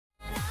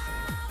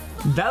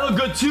That look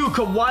good too.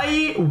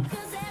 Kawaii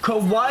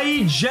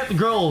Jet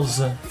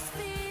Girls. I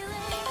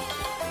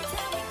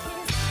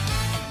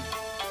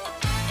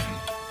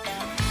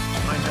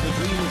had a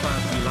dream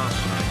about you last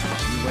night.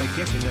 You were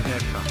getting a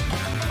haircut.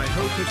 I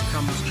hope it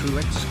comes true.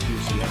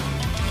 xQc.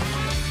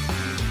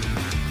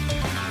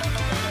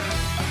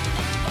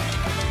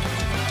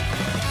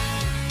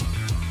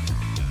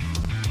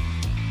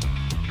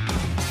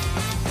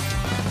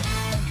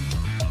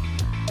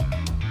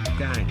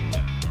 Gang.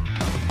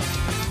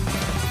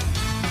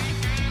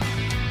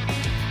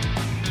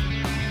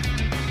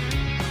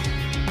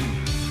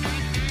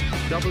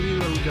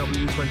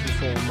 WOW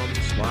 24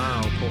 months.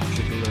 Wow,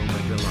 Portugal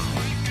Omega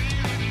Live.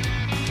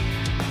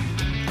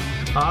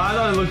 I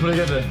thought it looked pretty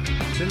good there.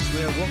 Since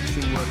we're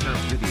watching workout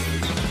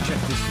videos, check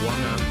this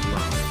one out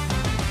live.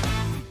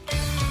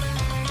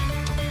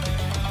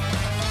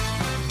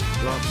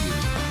 Love you.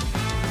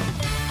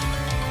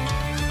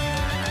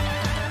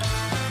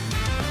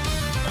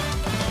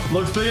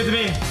 Looks pretty good to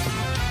me.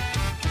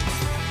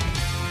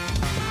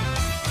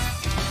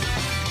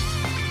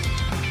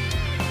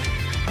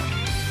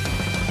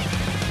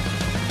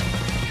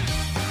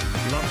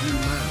 Love you,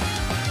 man.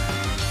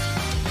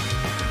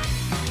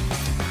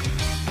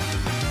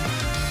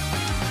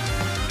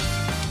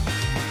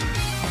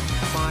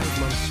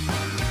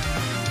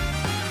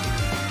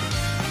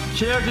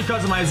 Character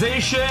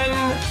customization,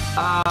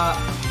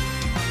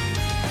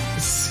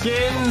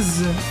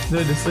 skins.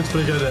 Dude, this looks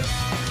pretty good.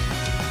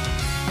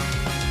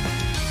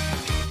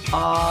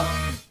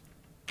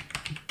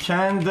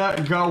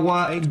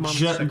 Kandagawa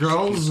Jet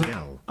Girls.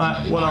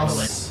 What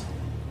else?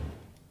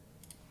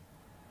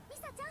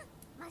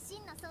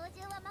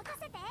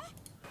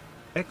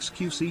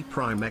 xQc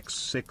Prime X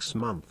 6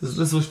 months.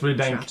 This looks pretty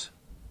dank. Chat.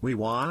 We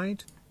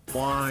wide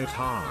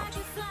hard.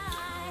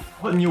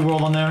 Put New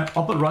World on there.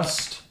 I'll put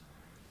Rust.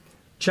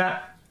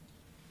 Chat.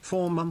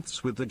 4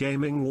 months with the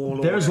gaming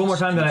wall. There's one more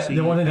time that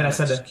the one thing that I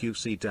said there.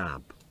 xQc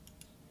dab.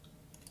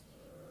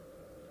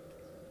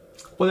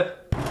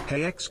 What?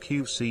 Hey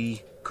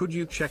xQc, could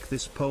you check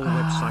this poll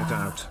website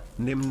out?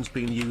 Nim's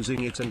been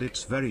using it and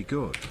it's very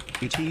good.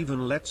 It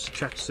even lets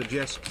chat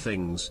suggest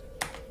things.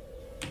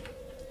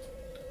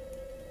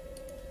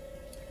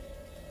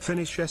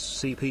 Finish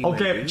SCP.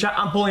 Okay, maybe? chat.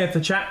 I'm pulling it to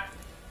chat.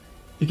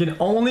 You can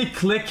only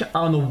click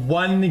on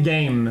one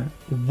game.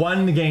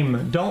 One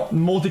game. Don't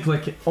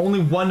multi-click.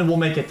 Only one will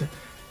make it.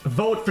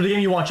 Vote for the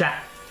game you want,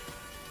 chat.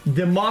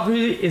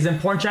 Democracy is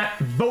important, chat.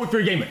 Vote for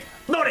your game.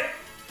 Vote it!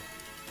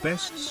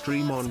 Best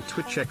stream on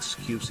Twitch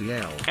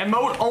xQcl.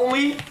 Emote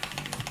only.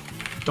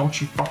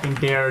 Don't you fucking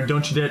dare.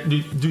 Don't you dare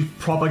do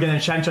propaganda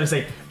in chat and try to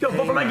say, yo,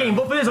 vote for my game,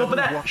 vote for this, vote for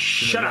that.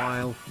 Shut up.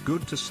 While.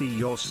 Good to see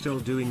you're still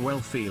doing well.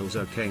 Feels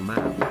okay,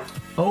 man.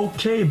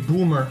 Okay,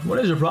 boomer. What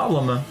is your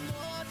problem, man?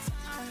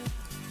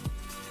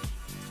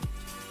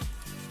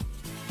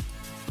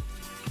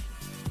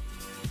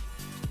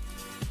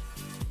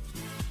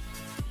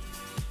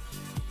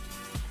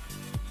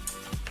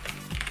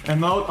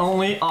 Emote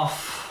only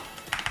off.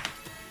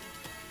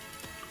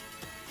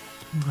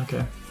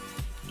 Okay.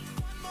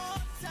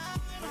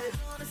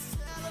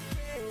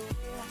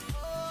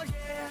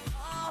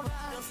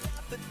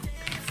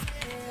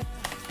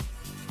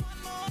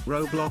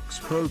 Roblox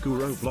Pogu,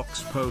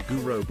 Roblox Pogu,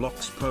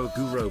 Roblox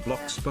Pogu,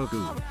 Roblox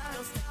Pogu.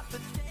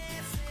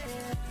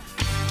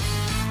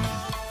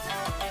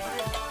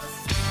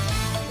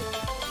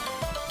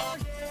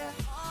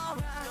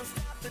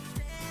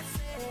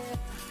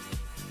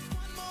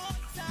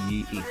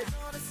 Yee.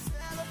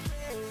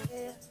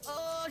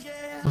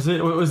 Was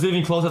it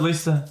even close at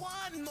least?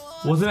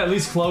 Was it at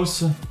least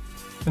close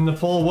in the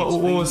poll?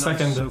 What was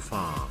second? So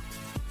far.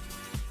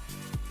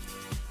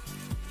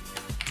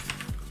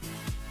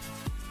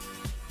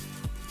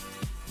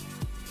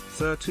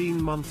 $13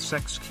 months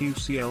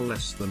xQcl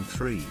less than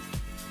 3.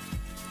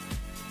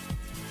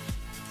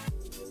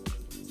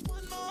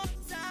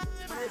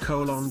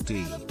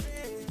 :D.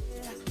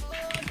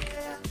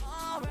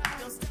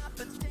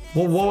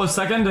 What was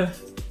second?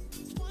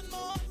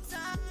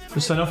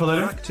 Just sign up for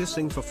later.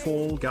 Practicing for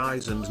Fall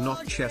Guys and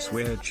not chess.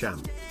 Weird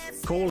champ.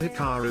 Call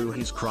Hikaru,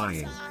 he's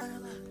crying.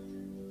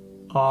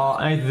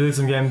 I need to do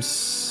some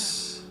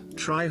games.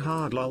 Try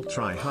hard lol,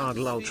 try hard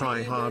lol,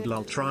 try hard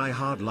lol, try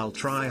hard lol,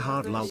 try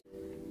hard lol.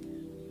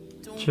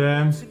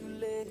 Okay.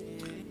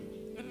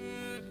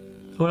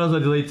 What else do I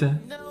delete?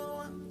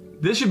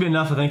 This should be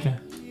enough, I think.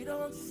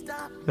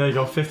 There you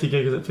go, 50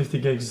 gigs at 50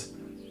 gigs.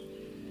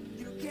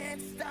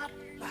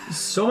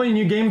 So many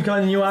new games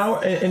coming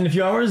in a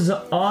few hours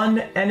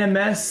on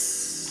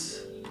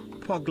NMS.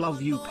 Pog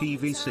love you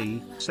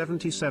PVC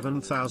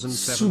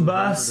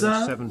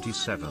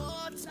 77,777.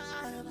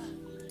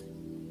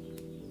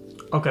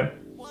 Okay.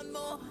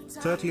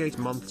 38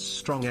 months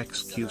strong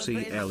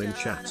xQcl in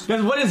chat.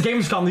 Guys, what is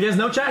Gamescom? Do you guys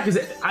know, chat? Because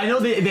I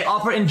know they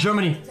operate in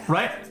Germany,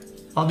 right?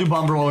 I'll do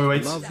Bomber while we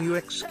wait. Love you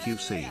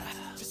xQc.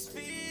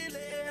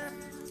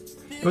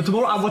 But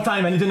tomorrow at what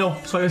time? I need to know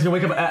so I guys can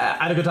wake up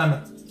at a good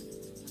time.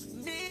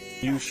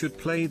 You should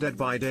play Dead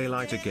by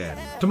Daylight again.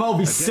 Tomorrow will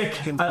be sick.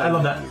 I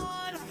love that.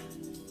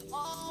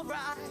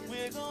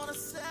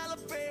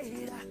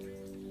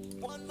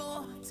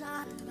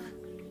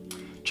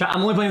 Chat,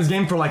 I'm only playing this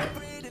game for like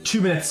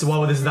 2 minutes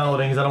while this is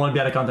downloading because I don't want to be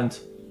out of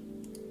content.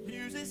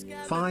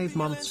 5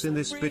 months in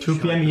this bitch. 2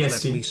 p.m.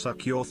 EST. Let me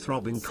suck your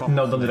throbbing cock.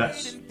 No, don't do that.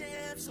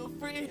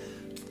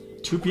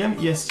 2 p.m.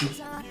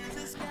 EST.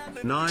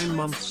 9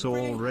 months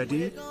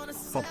already?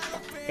 Pop.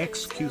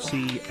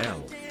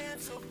 xQcL.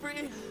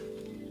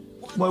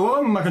 Wait,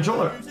 what? My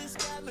controller.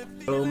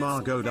 Oh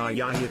my god, I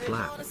it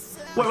lap. Wait,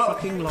 what?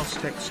 Fucking lost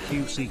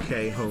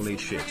xQck, holy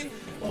shit.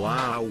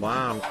 Wow,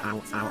 wow,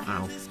 ow, ow,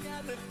 ow.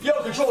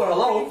 Yo, controller,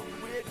 hello?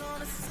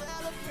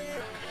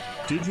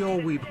 Did your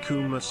weeb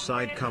Kuma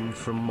side come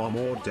from mom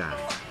or dad?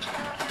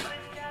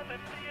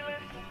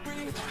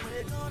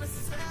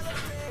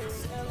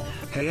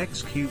 Hey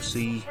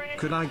xQc,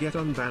 could I get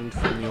unbanned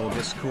from your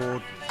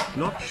Discord?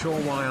 Not sure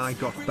why I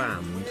got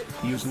banned.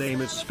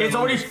 Username is It's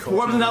already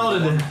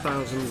downloaded.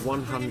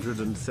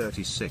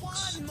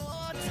 1136.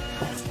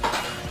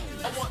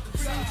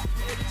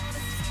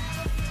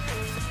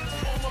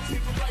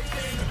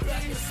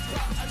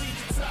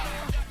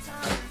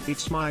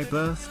 It's my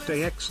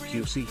birthday,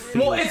 xQc.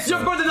 Well, it's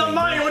your birthday, not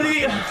mine. What do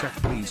you? Chat,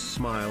 please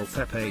smile,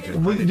 Pepe.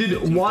 Why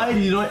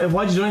did you donate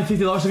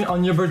 $50 to me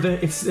on your birthday?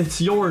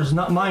 It's yours,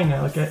 not mine.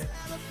 Like,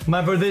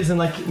 my birthday's in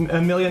like a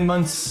million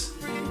months.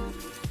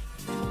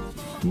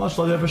 Much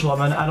love, official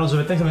man. I don't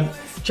deserve it. Thanks, man.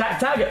 Chat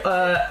tag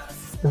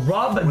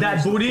Rob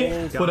that booty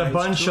with a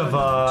bunch of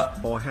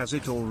or has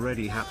it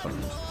already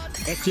happened?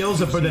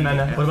 Steals a birthday man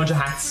with a bunch of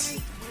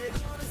hats.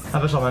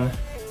 Official man.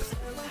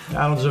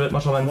 I don't deserve it,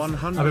 much love, man.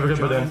 Have a good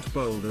birthday.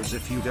 Boulders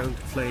if you don't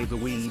play the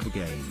weeb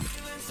game.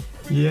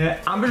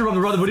 Yeah, I'm pretty sure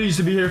Rob the booty used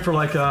to be here for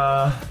like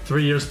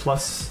 3 years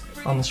plus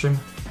on the stream.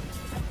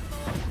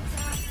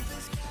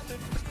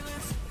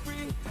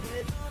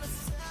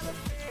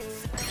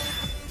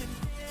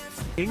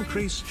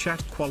 Increase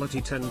chat quality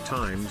 10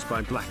 times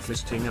by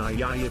blacklisting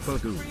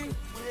Ayayapogu.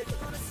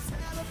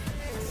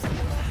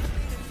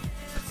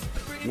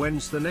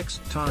 When's the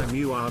next time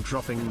you are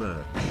dropping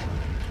merch?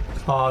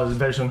 Oh,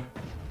 very soon.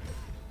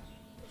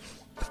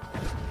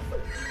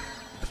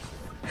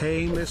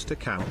 Hey Mr.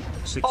 Cow,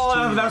 16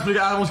 Oh, that's pretty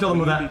good. I almost killed him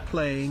with that. Be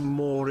playing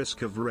more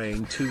Risk of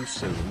Rain too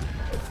soon.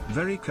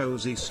 Very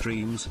cozy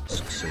streams,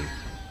 xQc.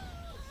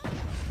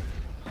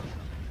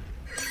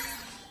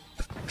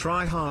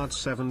 Try hard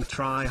 7,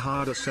 try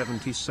harder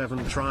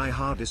 77, try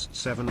hardest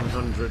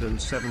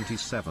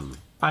 777.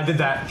 I did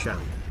that.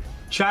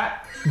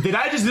 Chat, did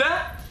I just do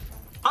that?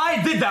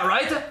 I did that,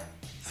 right?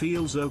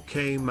 Feels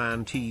okay,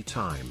 man. Tea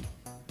time.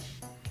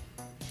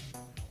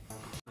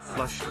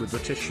 Flushed with the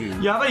tissue.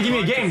 Yeah, how about you give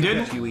me a game,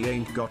 dude? You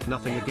ain't got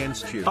nothing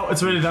against you. Oh,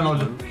 it's already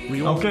downloaded.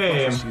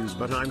 Okay.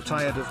 But I'm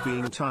tired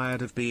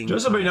of being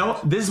Just so everybody know,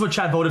 this is what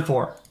chat voted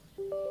for.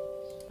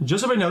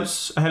 Just so everybody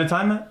knows ahead of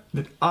time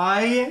that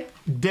I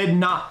did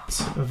not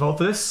vote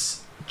for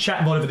this.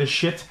 Chat voted for this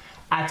shit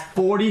at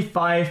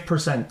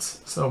 45%.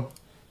 So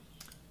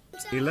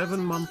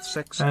 11 months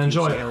and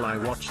enjoy. I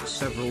watched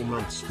several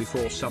months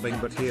before subbing,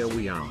 but here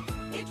we are.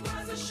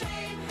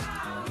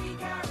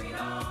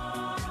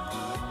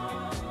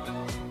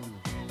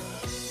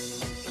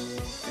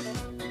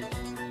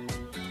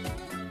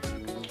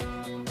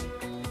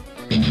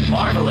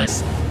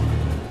 Marvelous.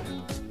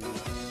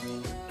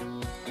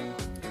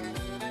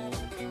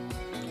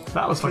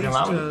 That was fucking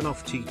loud. Turn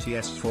off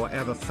TTS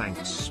forever,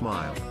 thanks,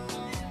 smile.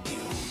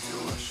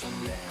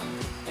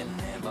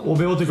 We'll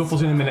be able to go full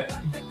screen in a minute.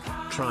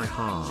 Try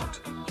hard.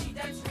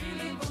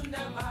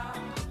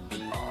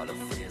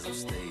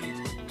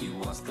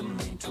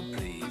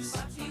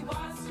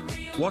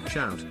 Watch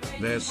out,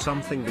 there's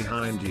something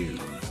behind you.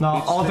 No,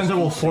 all things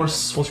will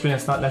force full screen.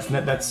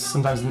 That's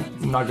sometimes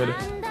not good.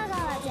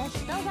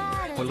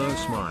 Hello,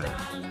 smile.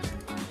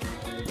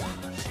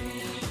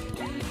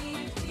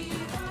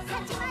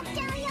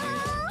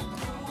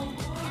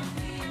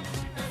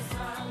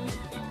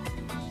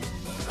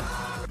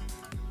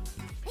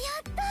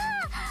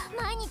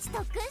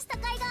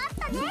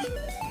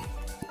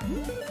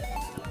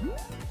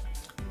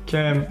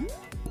 Okay,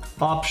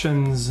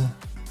 options.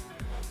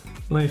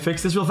 Let me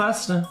fix this real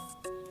fast.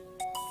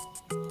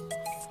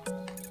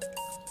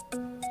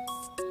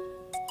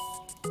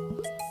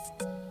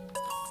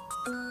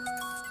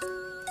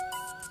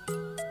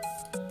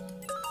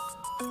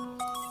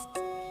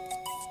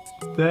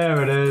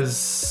 There it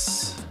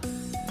is.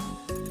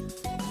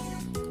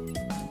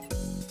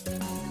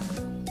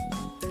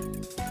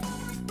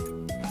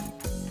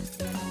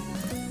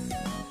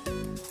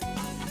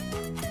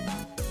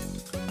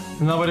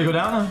 No way to go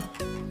down.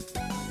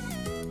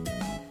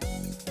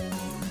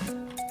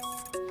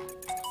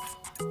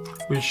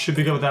 We should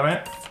be good with that,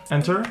 right?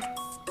 Enter.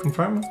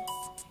 Confirm.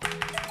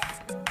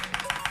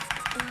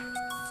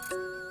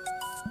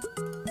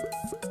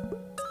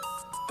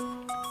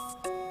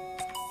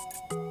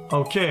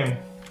 Okay.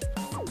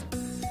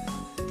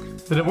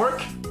 Did it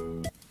work?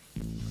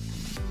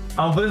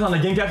 I'll put this on the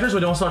game capture so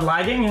we don't start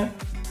lagging.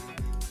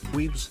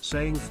 Weebs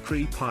saying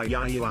creepy,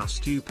 yeah, you are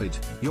stupid.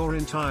 Your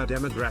entire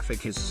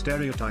demographic is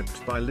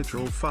stereotyped by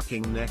literal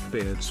fucking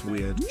neckbeards,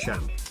 weird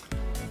champ.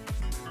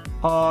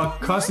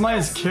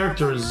 Customize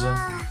characters.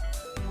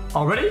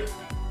 Already?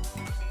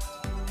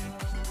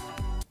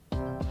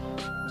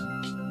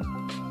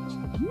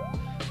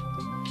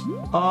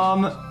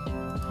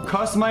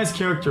 Customize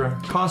character.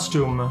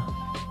 Costume.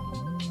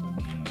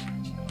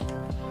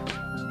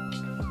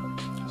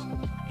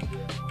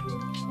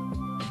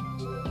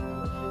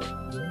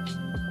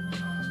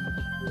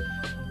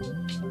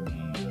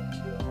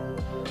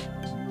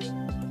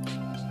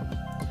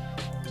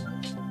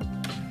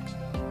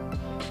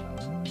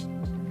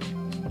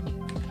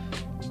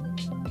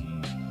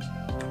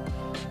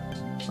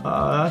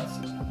 That's...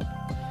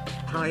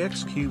 Hi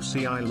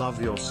xQc, I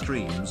love your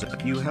streams,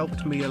 you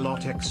helped me a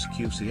lot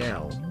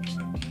xQcl.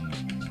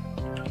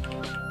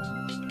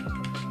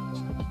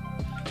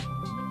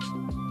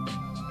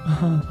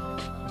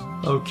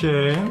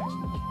 Okay.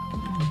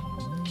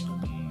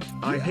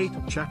 I hate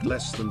chat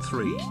less than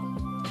 3.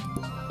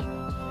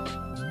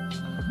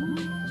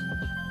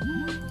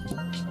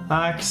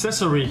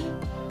 Accessory.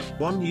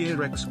 1 year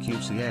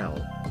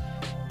xQcl.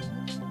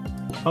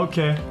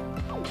 Okay.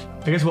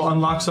 I guess we'll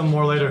unlock some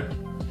more later.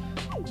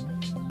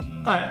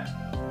 Alright.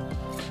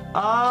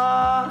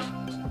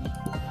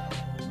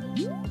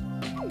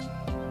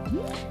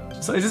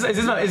 So is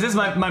this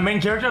my main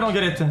character? I don't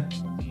get it.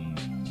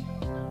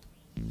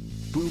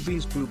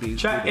 Boobies, boobies.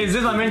 Chat, is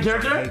this my main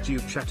character? Hate you,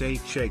 chat,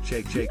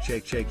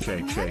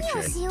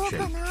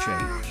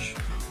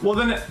 Well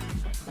then,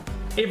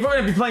 if we're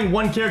gonna be playing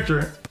one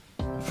character,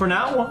 for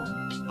now,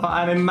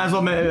 I mean, might as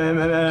well,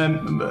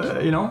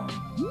 you know.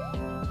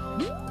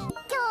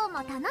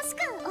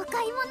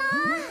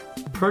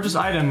 Purchase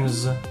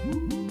items.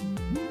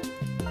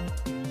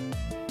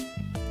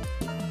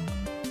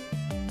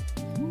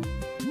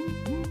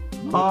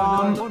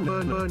 Well,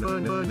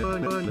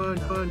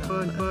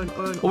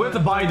 we have to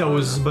buy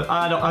those, but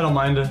I don't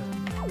mind.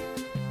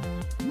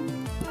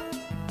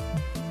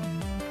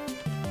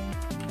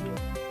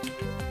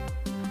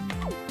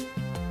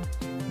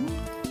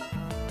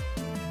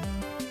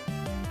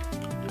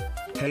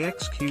 Hey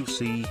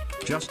xQc,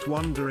 just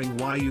wondering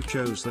why you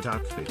chose that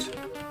outfit.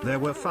 There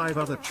were 5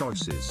 other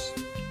choices.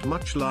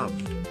 Much love,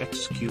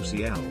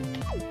 xQcl.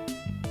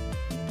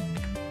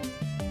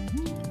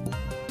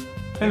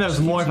 And there's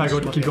more if I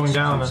keep going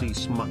down. xQc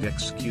smug,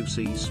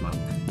 xQc smug.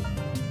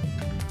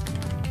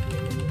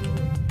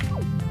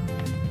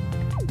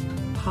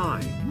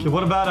 Hi. Okay,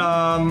 what about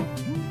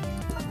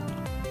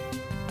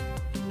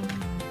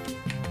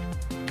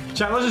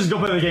chat, let's just go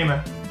play the game.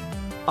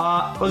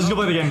 Let's just go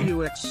play the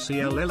game.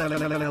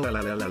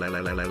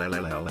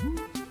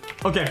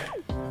 Okay.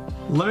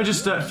 Let me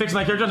just fix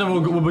my character and then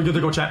we'll be good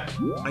to go chat.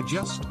 I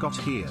just got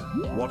here.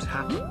 What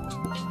happened?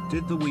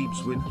 Did the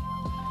weebs win?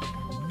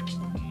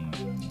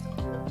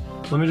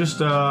 Let me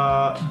just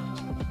I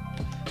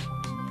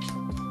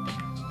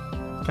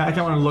can't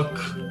want to look.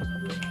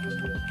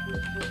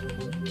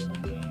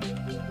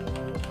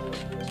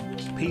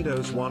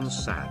 Pedos 1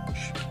 Sag.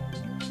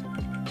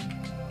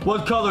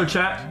 What color,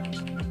 chat?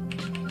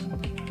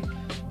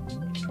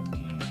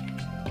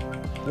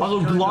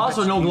 Also, gloss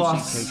or no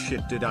gloss?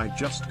 Shit did I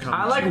just come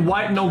I like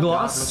white no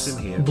gloss,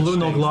 blue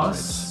no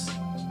gloss.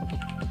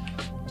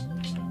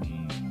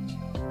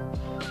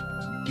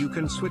 You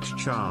can switch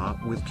char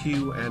with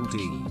Q and D.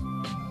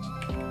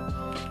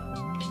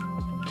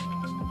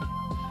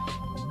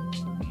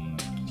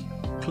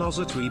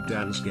 Closet Weeb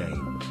dance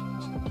game.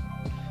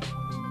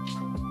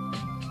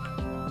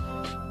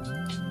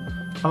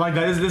 I like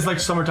that. This is like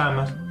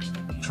summertime.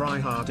 Try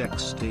hard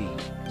XD.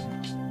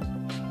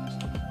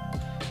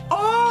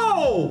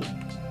 Oh!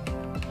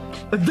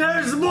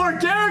 There's more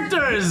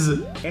characters!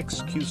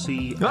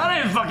 xQc. I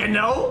didn't fucking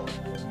know!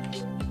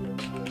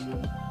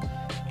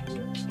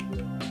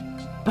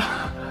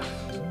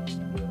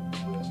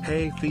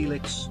 Hey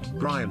Felix,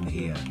 Brian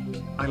here.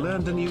 I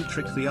learned a new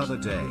trick the other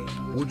day.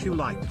 Would you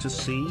like to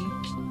see?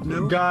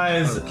 No?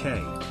 Guys.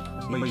 Okay.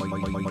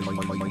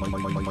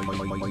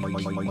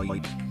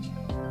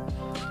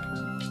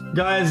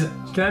 Guys,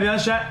 can I be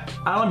honest, chat?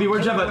 I don't want to be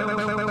weird, chat, but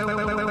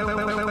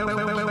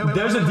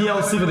there's a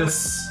DLC for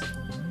this.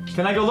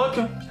 Can I go look?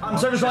 I'm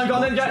service line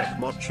content, chat.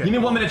 Give me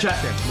 1 minute, chat.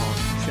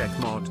 Check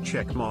mod,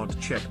 check mod,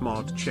 check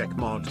mod, check mod, check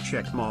mod,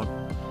 check mod.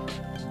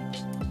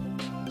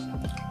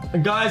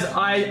 Guys,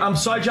 I'm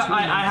sorry, chat.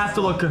 I have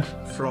to look.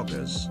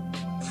 Froggers.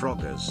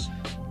 Froggers.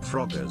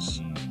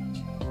 Froggers.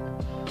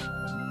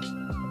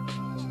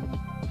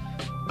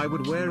 I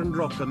would wear and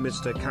rock a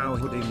Mr. Cow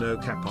hoodie no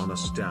cap on a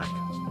stack.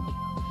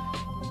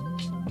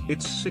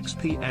 It's 6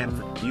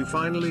 PM, you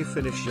finally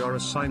finish your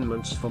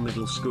assignments for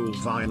middle school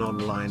Vine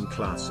online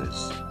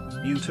classes.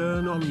 You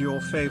turn on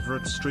your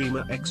favorite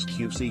streamer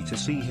xQc to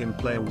see him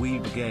play a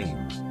weeb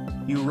game.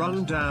 You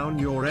run down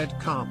your red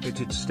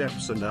carpeted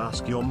steps and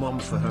ask your mom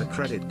for her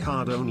credit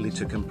card only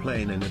to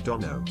complain in a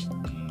dono.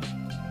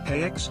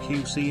 Hey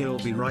xQc, I'll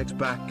be right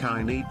back,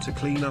 I need to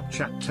clean up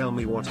chat, tell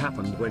me what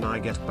happened when I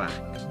get back.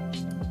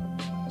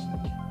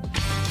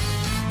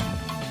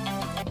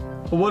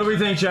 What do we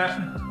think, chat?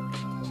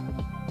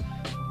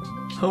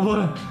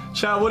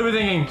 Chat, what are we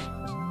thinking?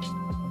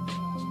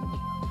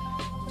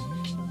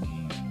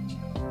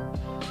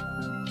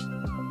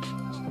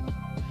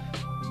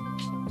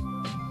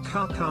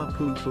 Kaka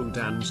poo poo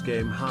dance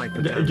game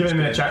hyper. Give me a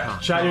minute,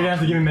 chat. Chat, you're gonna have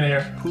to give me a minute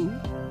here. Poo,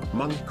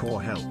 monk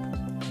or help.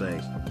 They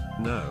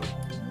know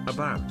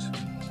about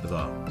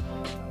the.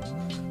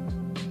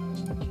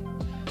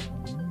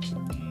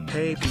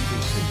 Hey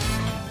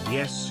BBC.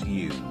 Yes,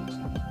 you.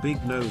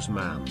 Big nose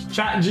man.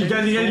 Chat, you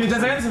guys give me 10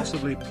 seconds?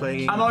 Possibly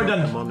playing I'm already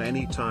done. Pokemon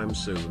anytime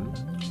soon.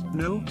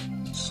 No,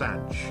 Sag.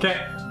 Okay,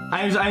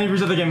 I need to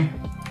reset the game.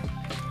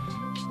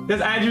 Yes,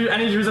 I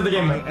need to reset the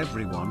game. Hi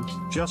everyone,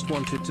 just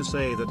wanted to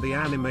say that the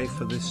anime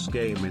for this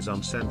game is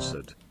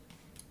uncensored.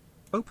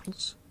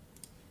 Opals.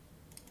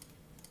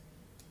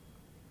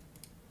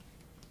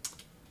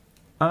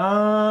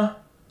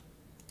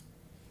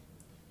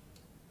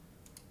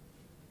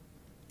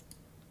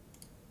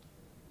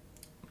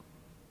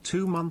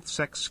 2 months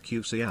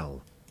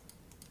xQcl.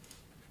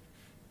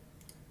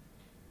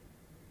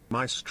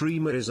 My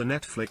streamer is a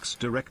Netflix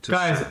director.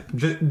 Guys,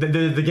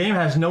 the game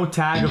has no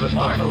tag of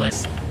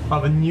Marvelous.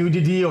 Of a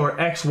nudity or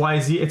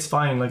XYZ. It's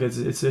fine. Like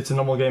it's a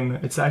normal game.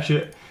 It's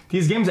actually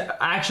these games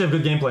actually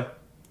have good gameplay.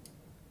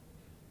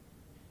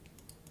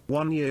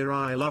 1 year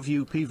I love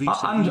you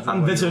PvC.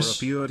 I'm vicious. A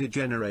pure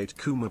degenerate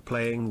Kuma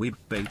playing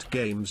webbait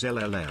games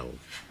LLL.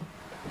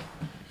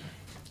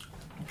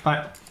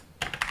 Alright.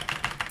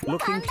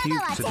 Looking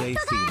cute today,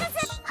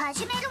 Felix.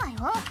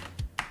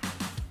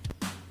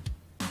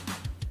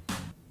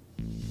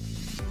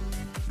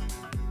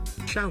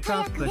 Shout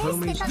out the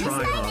homies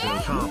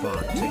Tryhardo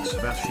Carbartix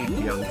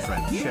Vashik young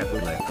friend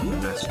Chevrolet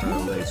and Astro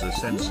Laser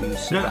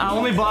Sensu. I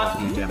only bought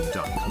Dem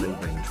Duck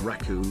Living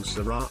Draku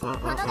Sara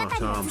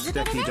Arm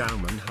Stecky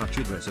Dauman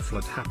Hutchidreza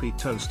Flood Happy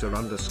Toaster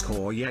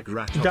underscore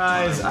Yagrat.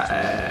 Guys,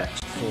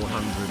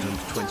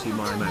 420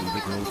 my man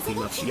Vigral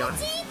Peanuts Yai.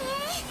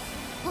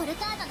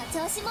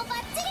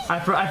 I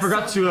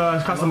forgot to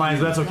customize.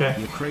 That's okay.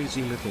 You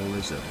crazy little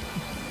lizard.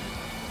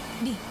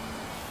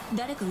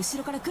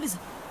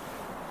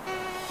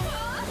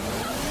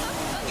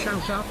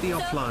 Shout out the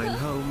offline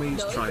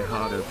homies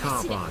Tryhardo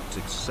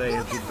Carbartix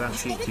Sayed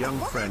Vashik young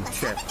friend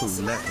Chepu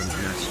Lepan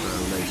Nastro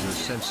Laser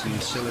Sensi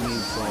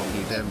Silanine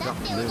Froggy Dem Duck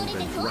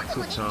Lilbin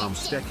Rakut Arm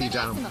Stecky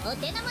Down.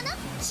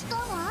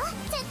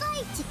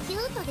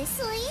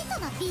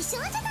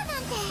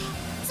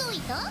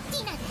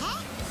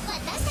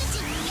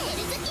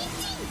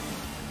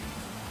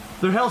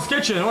 They're Hell's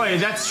Kitchen. Wait,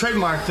 that's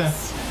trademarked.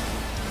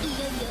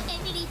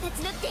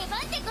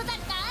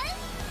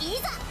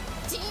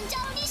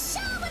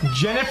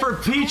 Jennifer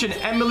Peach and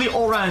Emily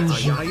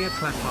Orange. Alright,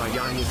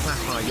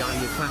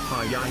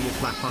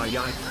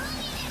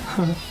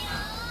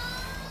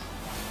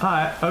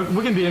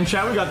 we can beat him,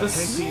 chat. We got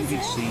this. Hey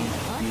PVC,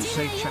 you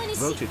say chat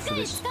voted for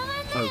this.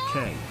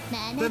 Okay.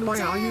 Then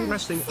why are you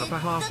resting up a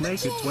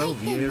half-naked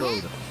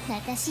 12-year-old?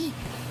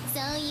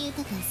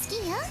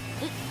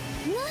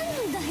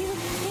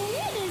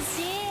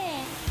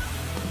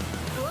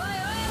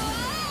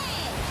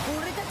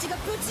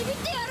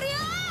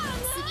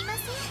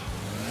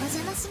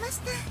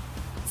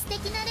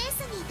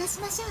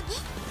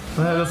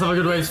 Let's have a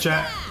good race,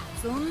 chat.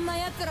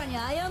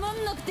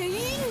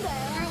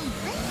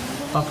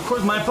 Of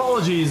course, my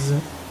apologies.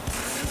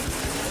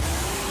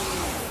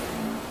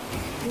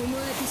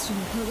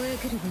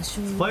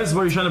 Place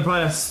where you're trying to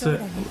press.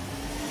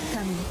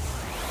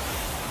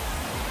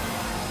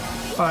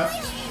 Alright.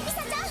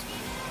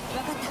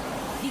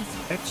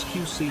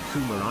 xQc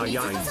Kumarai.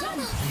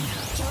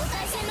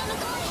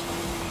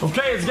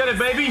 Okay, let's get it,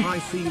 baby. Hi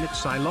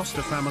Felix, I lost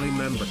a family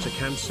member to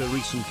cancer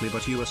recently,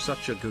 but you are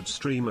such a good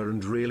streamer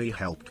and really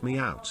helped me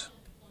out.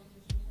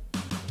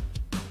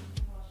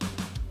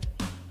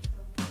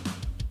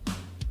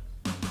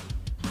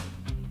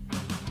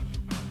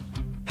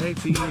 Hey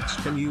Felix,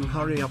 can you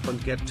hurry up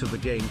and get to the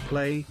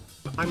gameplay?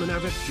 I'm an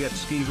avid jet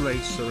ski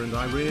racer and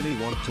I really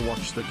want to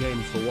watch the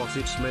game for what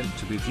it's meant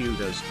to be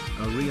viewed as,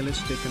 a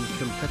realistic and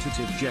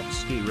competitive jet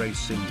ski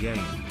racing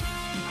game.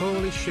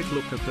 Holy shit,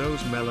 look at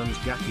those melons,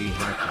 Gaki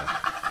Hyper.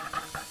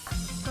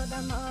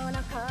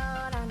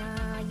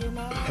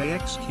 Hey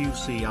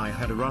xQc, I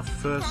had a rough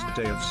first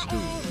day of school.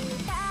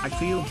 I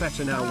feel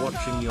better now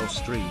watching your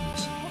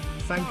streams.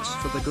 Thanks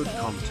for the good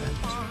content.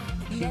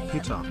 Keep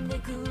it up.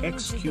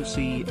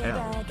 xQcl.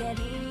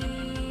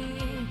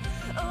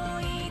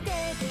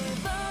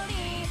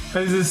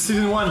 This is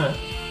season 1.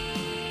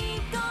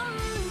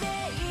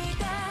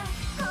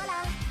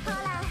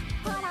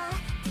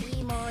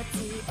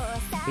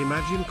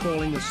 Imagine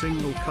calling a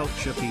single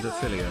culture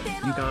pedophilia.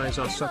 You guys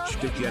are such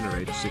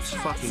degenerates, it's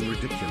fucking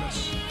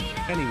ridiculous.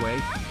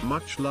 Anyway,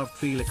 much love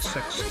Felix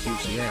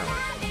xQcl.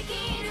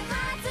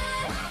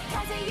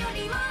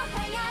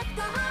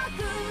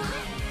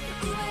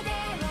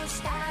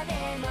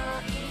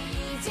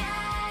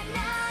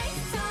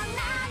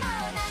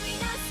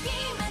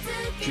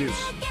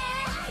 Juice.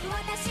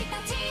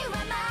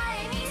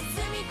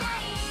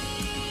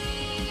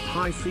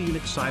 Hi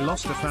Felix, I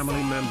lost a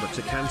family member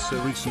to cancer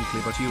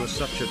recently, but you are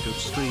such a good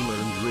streamer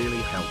and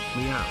really helped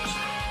me out.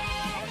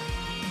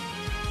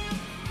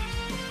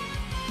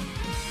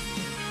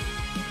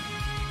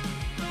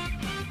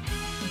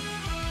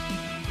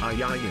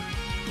 Aye.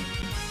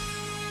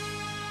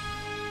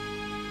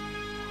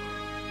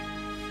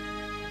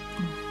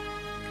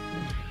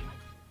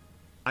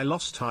 I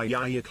lost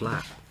Hayaya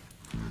clap.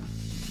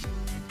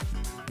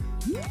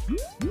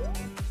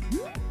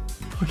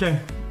 Okay.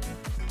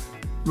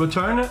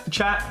 Return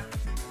chat.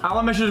 I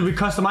want to make sure we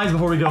customize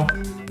before we go.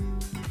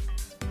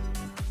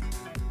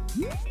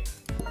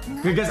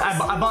 Because I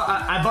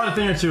bought a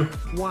thing or two.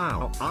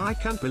 Wow, I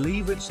can't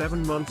believe it's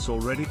 7 months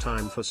already.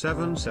 Time for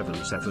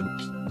 777.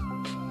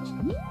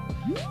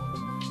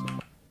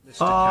 Mr.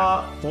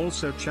 Cam,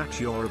 also chat,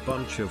 you're a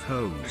bunch of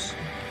hoes.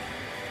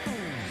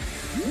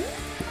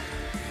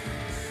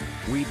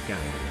 Weed gang.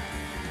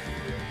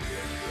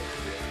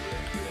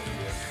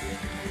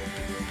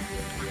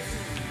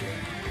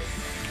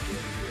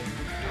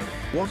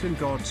 What in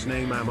God's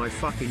name am I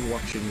fucking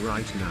watching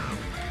right now?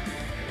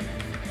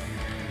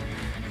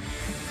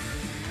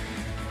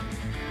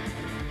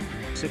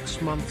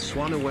 Six months,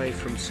 one away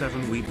from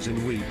 7 weebs in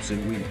weebs in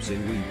weebs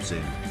in weebs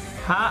in.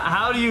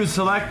 How do you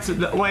select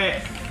the,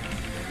 wait.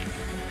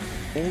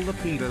 All the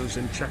pedos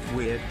in chat,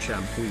 weird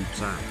champ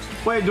weebs out.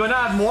 Wait, do I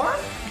not have more?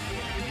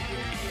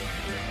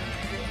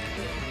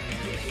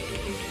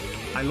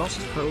 I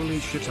lost, holy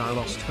shit, I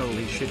lost,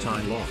 holy shit,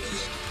 I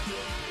lost.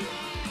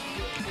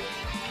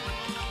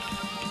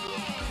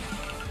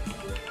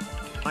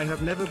 I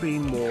have never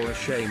been more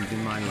ashamed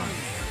in my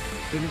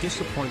life. Been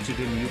disappointed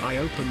in you. I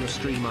open the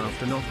stream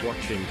after not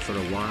watching for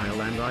a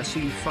while and I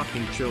see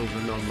fucking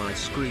children on my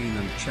screen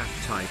and chat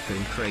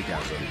typing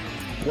Craigasm.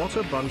 What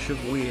a bunch of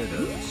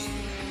weirdos.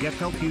 Get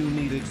help, you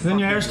needed. Then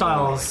your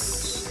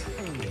hairstyles.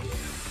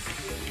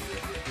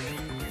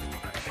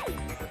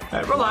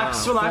 Hey,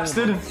 relax, wow, relax,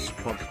 dude.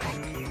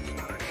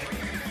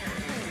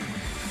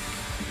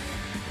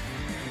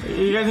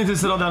 You guys need to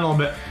settle down a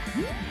little bit.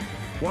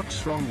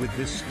 What's wrong with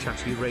this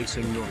chat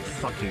erasing, not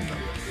fucking them?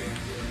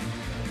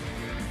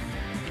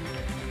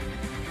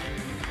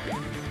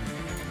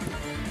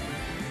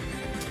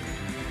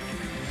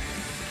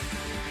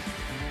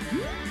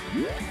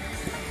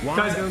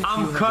 Guys,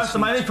 I'm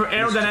customizing for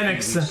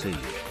aerodynamics.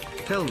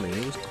 Tell me,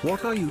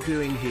 what are you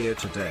doing here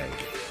today?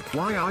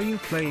 Why are you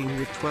playing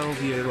with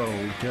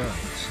 12-year-old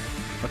girls?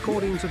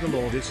 According to the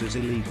law, this is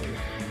illegal.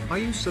 Are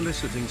you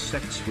soliciting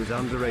sex with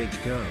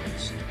underage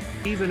girls?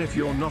 Even if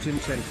you're not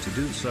intent to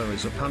do so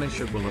is a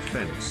punishable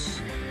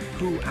offense.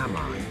 Who am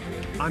I?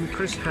 I'm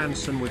Chris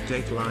Hansen with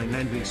Dateline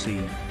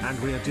NBC, and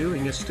we're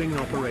doing a sting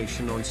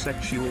operation on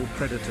sexual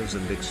predators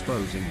and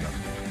exposing them.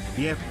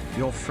 Yep,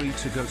 you're free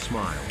to go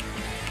smile.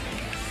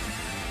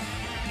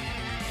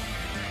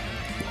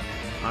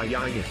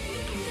 Ayaya.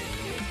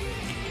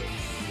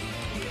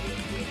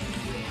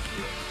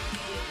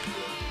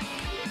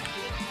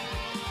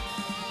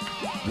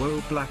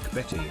 Whoa, Black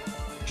Betty.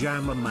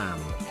 Jammer man.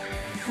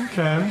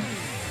 Okay.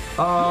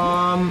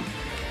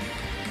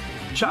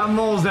 Chat, I'm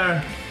almost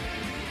there.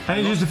 I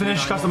need you to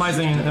finish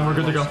customizing and then we're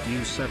good to go.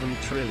 You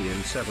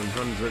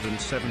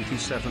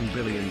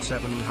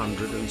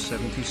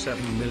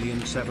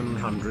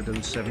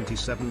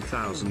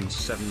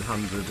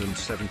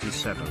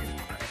 7,777,777,777,777.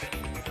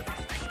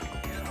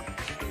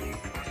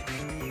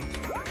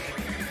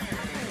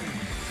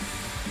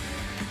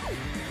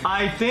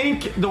 I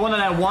think the one that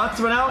I want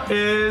right now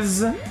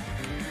is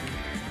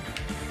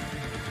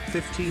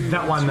 15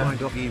 that one. My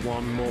doggy,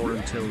 one more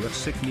until the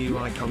sick new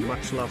icon.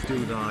 Much love,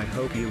 dude. I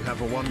hope you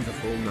have a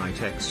wonderful night.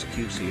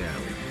 xQcl.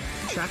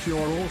 Chat, you're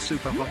all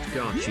super hot,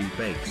 Garchi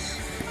base.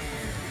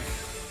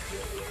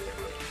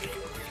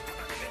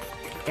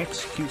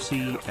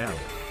 xQcl.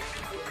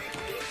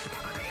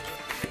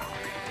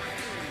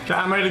 Okay,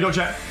 I'm ready to go,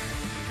 chat.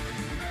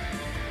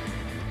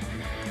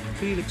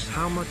 Felix,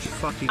 how much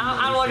fucking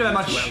I don't like it that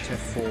much.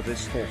 for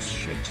this horse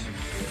shit.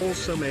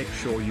 Also make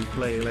sure you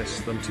play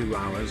less than 2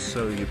 hours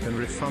so you can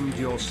refund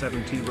your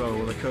 70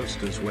 roller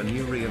coasters when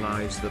you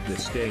realize that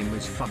this game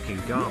is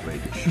fucking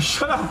garbage.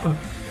 Shut up.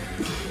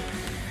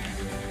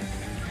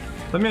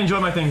 Let me enjoy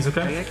my things,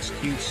 okay? Hey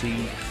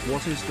xQc,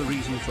 what is the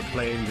reason for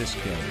playing this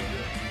game?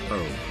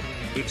 Oh.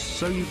 It's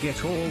so you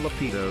get all the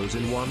pedos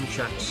in one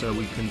chat so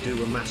we can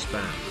do a mass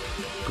ban.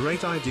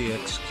 Great idea,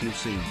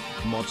 xQc.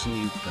 Mods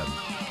nuke them.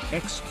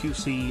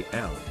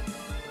 xQcl.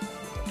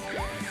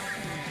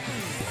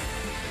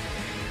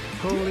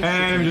 Holy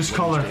and just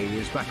color. Wednesday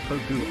is back.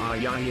 Pogu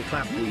ayaya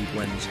clap. Weed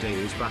Wednesday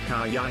is back.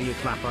 Ayaya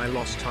clap. I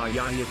lost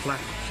ayaya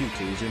clap.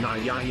 Cuties in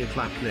ayaya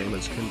clap.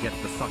 Namers can get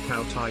the fuck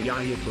out.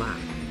 Ayaya clap.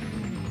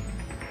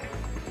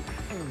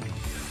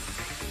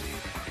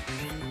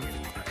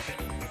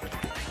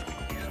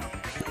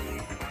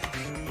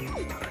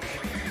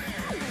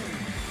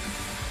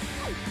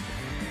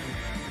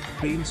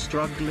 Been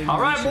struggling. All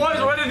right, boys,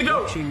 we're ready to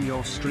go. Watching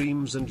your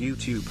streams and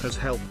YouTube has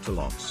helped a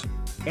lot.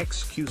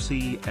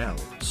 xQcl.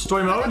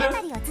 Story mode.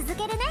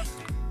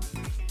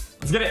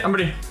 Let's get it. I'm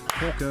ready.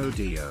 Porco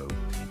Dio.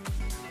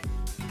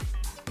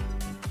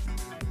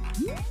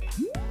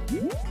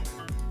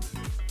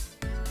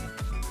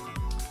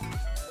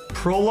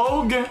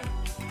 Prologue.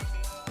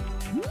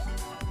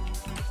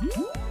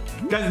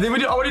 Guys, did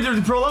we already do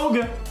the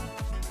prologue?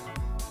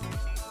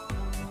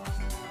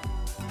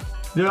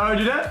 Did I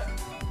already do that?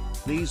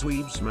 These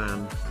weebs,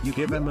 man, you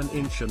give them an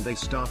inch and they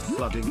start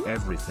flooding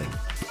everything.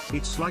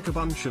 It's like a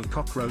bunch of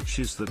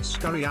cockroaches that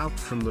scurry out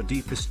from the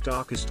deepest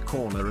darkest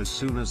corner as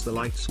soon as the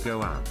lights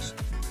go out.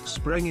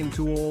 Spraying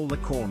into all the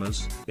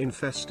corners,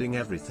 infesting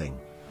everything.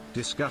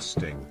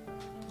 Disgusting.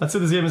 Let's see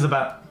what this game is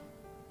about.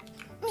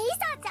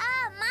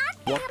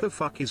 What the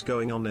fuck is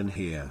going on in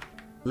here?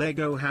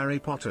 Lego Harry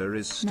Potter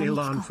is still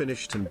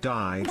unfinished and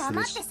died for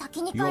this.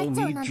 You'll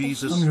need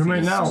Jesus. I'm your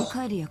mate now.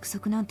 I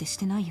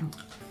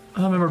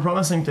remember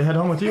promising to head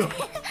home with you.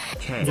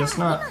 Guess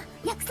not.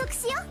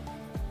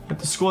 At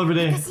the school every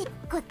day.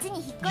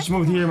 Just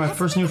moved here, my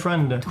first new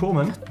friend. Cool,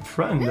 man.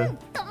 Friend.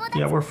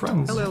 Yeah, we're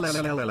friends. Ah,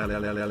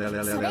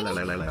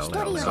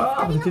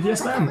 we did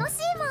yes, ma'am.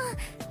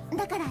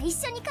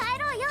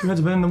 Two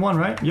heads better than one,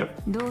 right?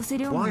 Yep.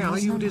 Why are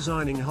you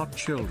designing hot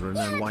children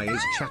and why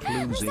is chat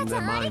losing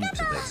their mind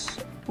to this?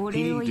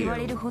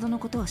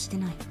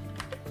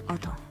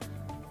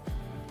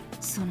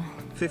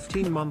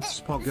 15 months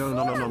Pogo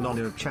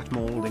no chat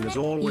molding as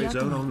always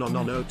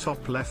no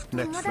top left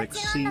Netflix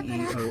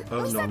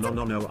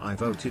CEO no I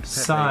voted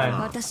Sigh.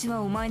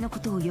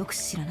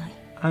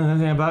 I don't know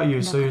anything about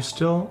you, so you're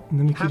still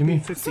Namiki to me.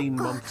 15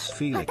 months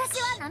Felix.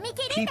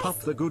 Keep up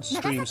the good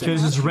streams. Okay,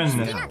 this is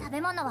Rin.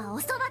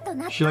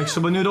 She likes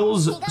soba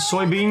noodles,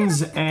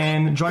 soybeans,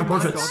 and drawing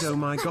portraits. Oh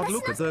my god,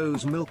 look at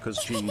those milkers,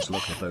 jeez,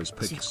 look at those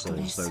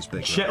pixels, those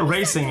big Jet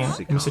racing,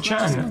 Mr.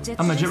 Chan.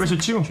 I'm a jet racer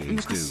too.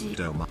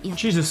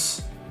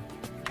 Jesus.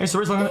 Hey, so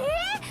racing.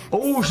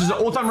 Oh, she's an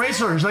old-time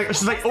racer.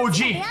 She's like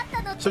OG.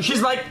 So she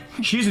used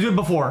to do it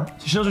before.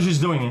 So she knows what she's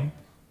doing.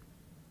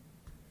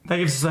 That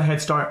gives us a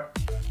head start.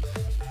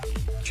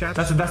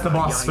 That's the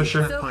boss for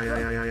sure.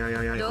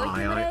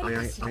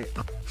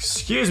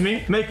 Excuse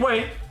me, make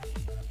way.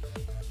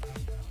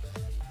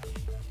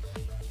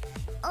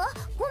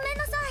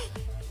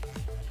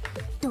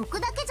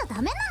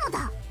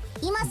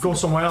 Go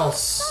somewhere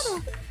else.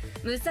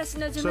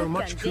 So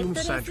much coom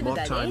saj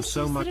mod time,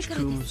 so much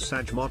coom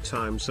saj mod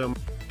time, so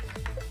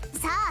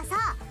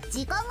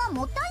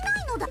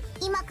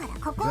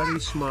very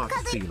smart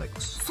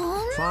Felix.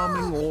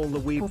 Farming all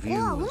the weeb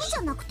views.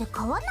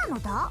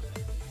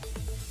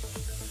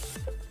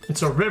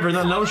 It's a river,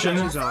 not an ocean.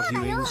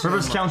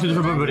 Rivers count for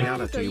everybody.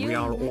 Reality, we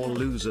are all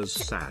losers,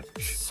 Saj.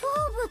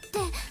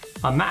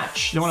 A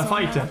match? You want to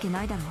fight?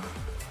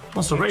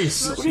 Wants to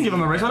race? We can give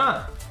him a race, why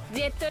not?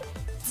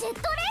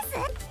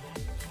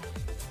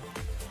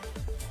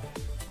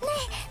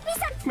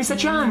 Mr.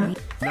 Chan!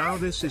 Now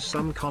this is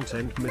some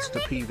content,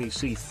 Mr.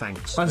 PVC,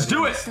 thanks. Let's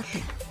do it!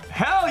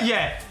 Hell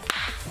yeah!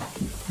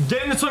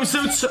 Get in the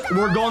swimsuits,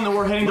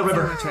 we're heading the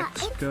river.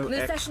 Go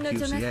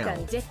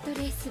xQcl.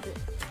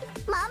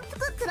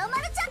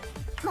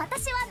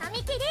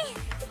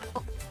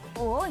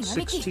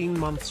 16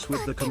 months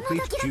with the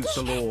complete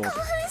juicer lord.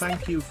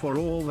 Thank you for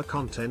all the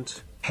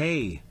content.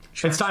 Hey,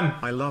 it's time.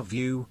 I love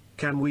you.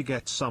 Can we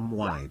get some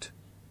wide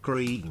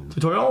green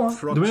tutorial?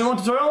 Frogs? Do we want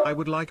tutorial? I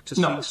would like to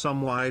see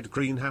some wide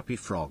green happy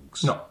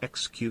frogs. No.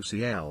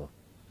 xQcl.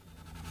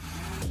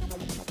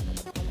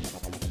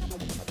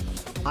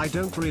 I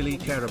don't really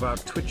care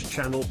about Twitch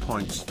channel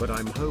points, but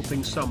I'm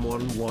hoping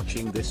someone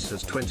watching this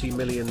has 20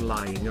 million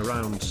lying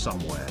around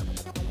somewhere.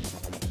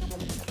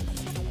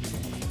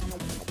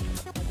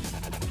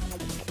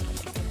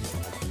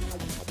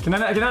 Can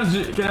I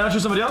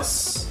choose somebody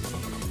else?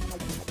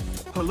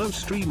 Hello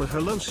streamer,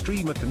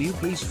 can you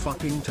please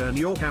fucking turn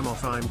your cam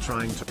off? I'm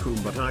trying to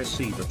coom, but I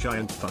see the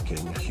giant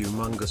fucking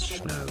humongous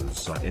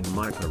schnoz in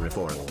my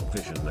peripheral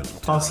vision and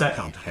I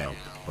can't help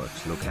but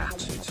look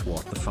at it.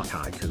 What the fuck,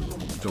 I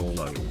coomed all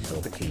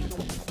over the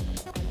keyboard.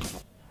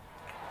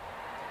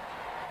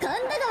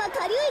 Kandagawa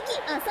Karyuiki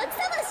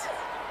Asaksabashi.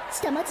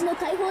 下町の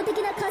開放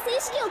的な河川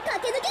敷を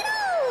駆け抜けろ。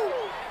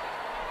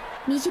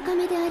 This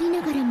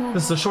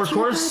is a short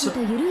course,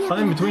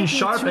 running between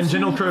sharp and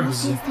gentle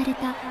curves.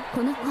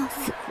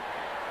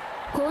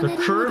 The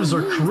curves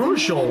are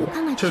crucial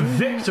to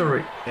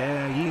victory.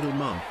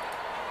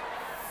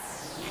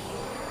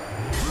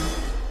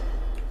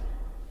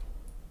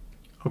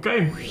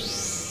 Okay.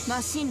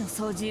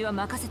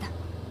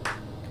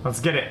 Let's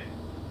get it.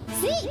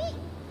 3,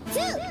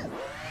 2,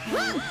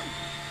 1,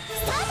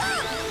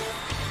 start!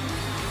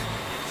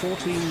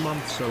 14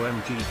 months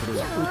OMG for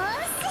the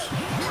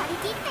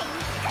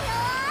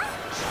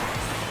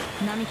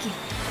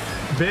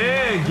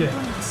Big!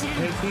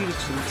 Hey Felix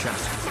in chat.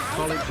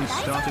 College is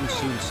starting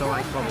soon, so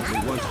I probably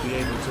won't be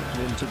able to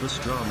come into this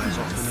drama as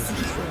often as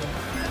before.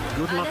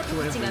 Good luck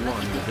to everyone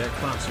with their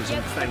classes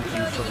and thank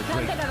you for the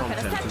great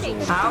content as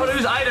always. How to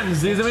use items?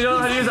 Does anybody know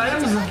how to use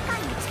items?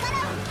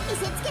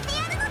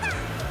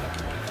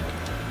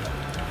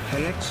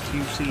 Hey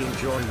xQc,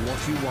 enjoy what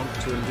you want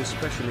to and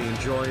especially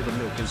enjoy the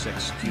milkers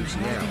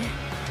xQcl.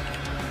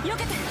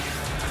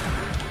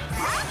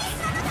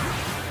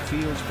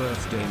 Fields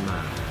birthday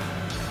man.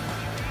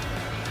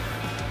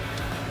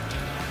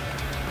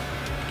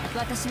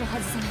 Love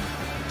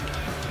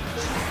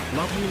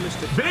you,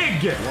 Mr.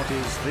 Big! What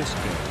is this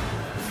game?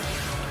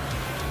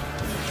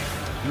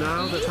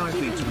 Now that I've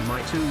beaten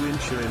my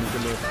 2-incher, I'm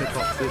gonna pick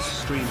off this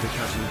stream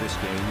because of this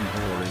game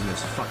boring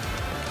as fuck.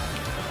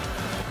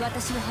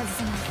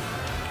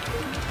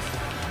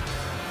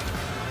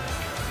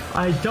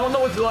 I don't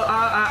know what to,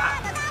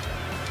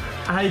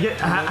 how you get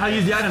how you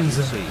use the items.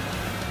 See,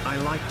 I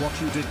like what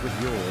you did with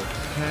your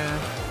hair.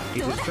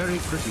 It is very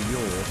pretty.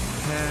 Your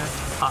hair.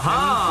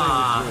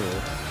 Aha! Can you play with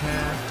your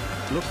hair?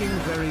 Looking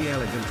very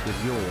elegant with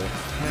your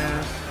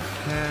hair.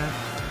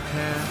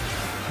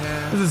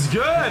 This is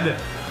good,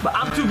 but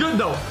I'm too good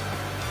though.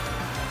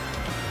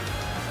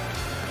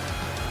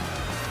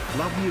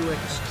 Love you,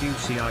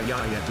 xQc.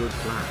 Yeah, good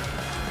plan.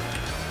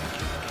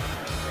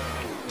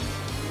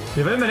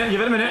 Give it a minute.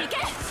 Give it a minute.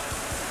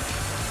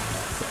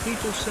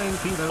 People saying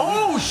people.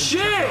 Oh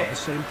shit! The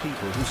same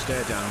people who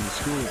stare down the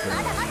school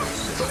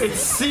girls. It's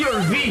C or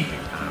V.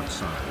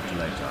 Outside,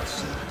 let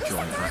us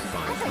join back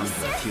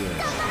 500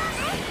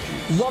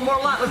 years. One more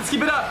lap. Let's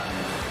keep it up.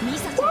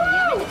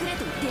 Woo!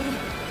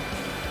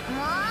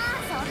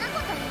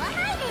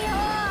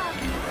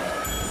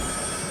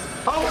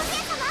 Oh!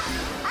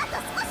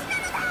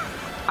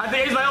 I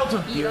think he's my ult.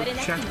 Yo,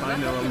 chat, I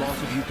know a lot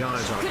of you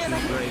guys are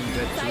too brain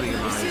dead to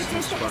realize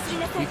this, but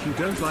if you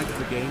don't like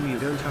the game, you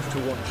don't have to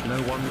watch. No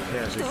one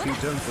cares if you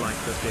don't like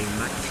the game.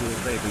 Actual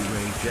baby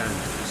rage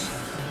Andrews.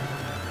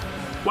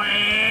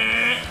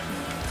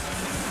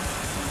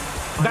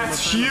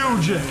 That's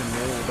huge.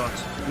 But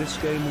this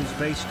game is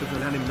based on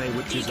an anime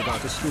which is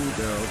about a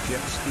schoolgirl jet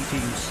ski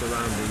team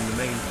surrounding the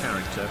main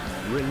character,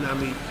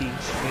 Rinamiki,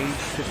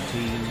 age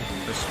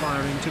 15,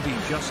 aspiring to be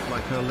just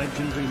like her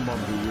legendary mom,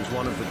 who is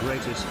one of the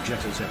greatest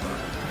jetters ever.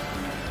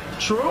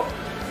 True.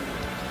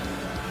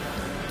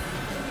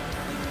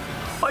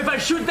 Oh, if I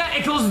shoot that,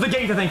 it closes the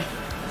gate, I think.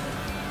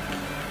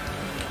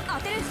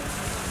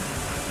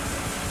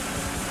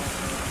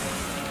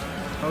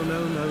 Oh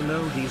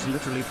no, he's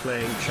literally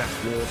playing Chat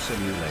War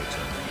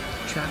Simulator.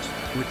 Chat,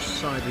 which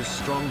side is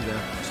stronger,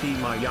 Team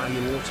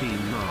Ayaya or Team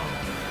Mar?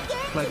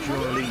 Pledge your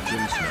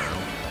allegiance now.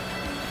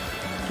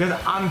 Because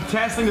I'm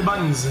testing the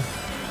buttons.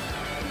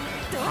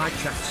 I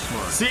Chat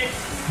smart. See,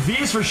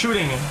 V is for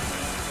shooting.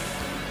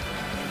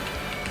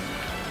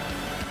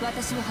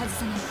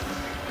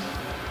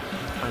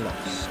 I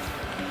lost.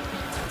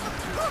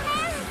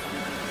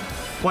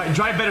 Wait,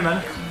 drive better,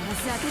 man.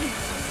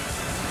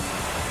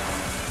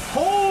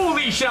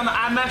 Holy shit,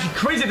 I'm actually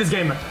crazy at this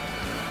game.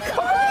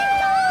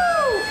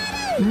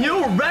 Woo!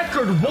 New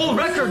record, world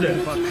record.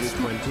 But this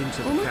went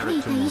into the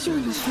character models.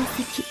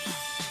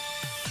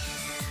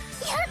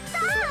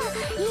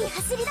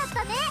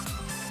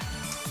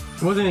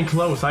 It wasn't even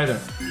close either.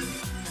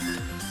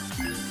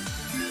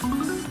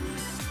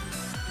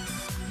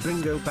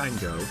 Bingo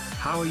bango,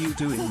 how are you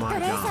doing, my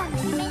guy?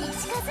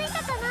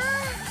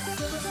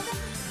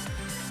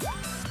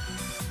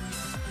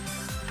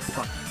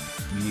 Fuck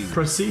you.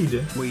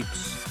 Proceed.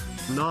 Weeps.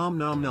 Nom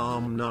nom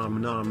nom nom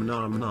nom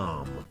nom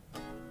nom.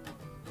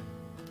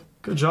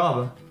 Good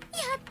job.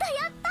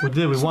 We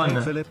did, we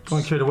won. Phillips,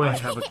 Going carried away. I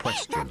have a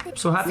question.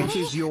 So happy. What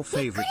is your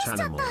favorite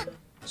animal?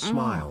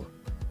 Smile.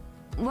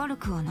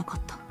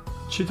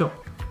 Cheeto.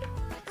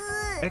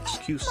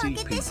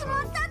 xQc people.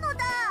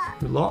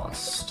 We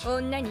lost. A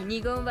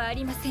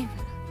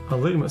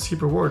lady must keep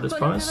her word. As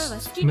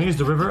promised. Maze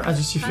the river as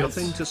you see fit.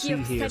 Nothing to see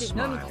here,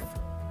 smile.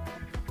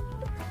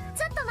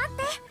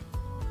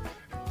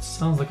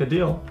 Sounds like a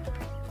deal.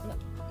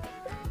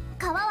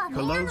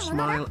 Hello,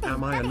 smile,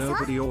 am I a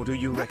nobody or do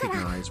you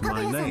recognize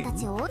my name?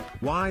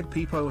 Why'd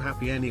people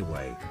happy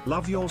anyway?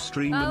 Love your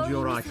stream and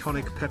your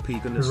iconic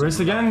peppiness. Race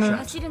again?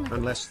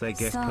 Unless they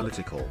get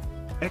political.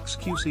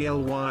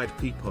 xQcl wide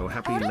people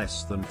happy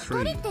less than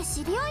 3.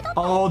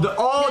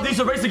 Oh, these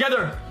are raced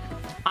together.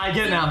 I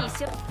get it now.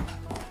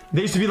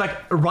 They used to be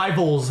like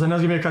rivals, and now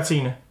there's gonna be a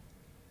cutscene.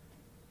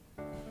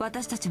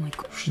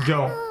 Should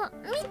go.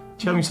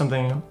 Tell me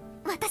something.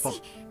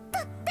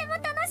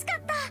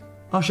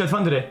 Oh, she had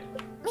fun today.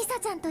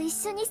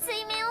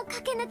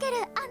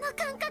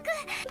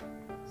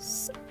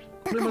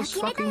 Rimmers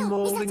fucking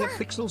molding of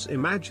pixels.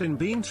 Imagine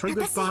being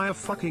triggered by a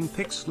fucking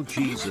pixel.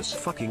 Jesus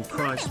fucking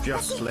Christ,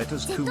 just let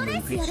us cool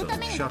in pixel.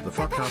 Shut the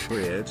fuck up,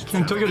 weird.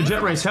 Can Tokyo to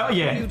jet race? Hell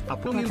yeah. Oh,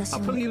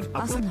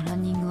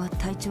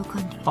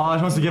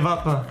 she wants to give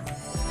up.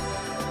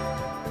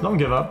 Don't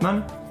give up,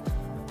 man.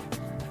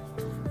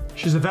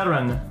 She's a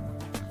veteran.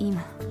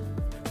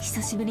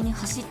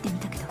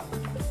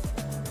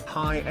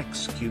 Hi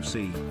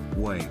xQc.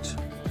 Wait.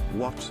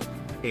 What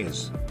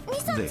is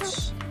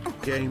this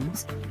game?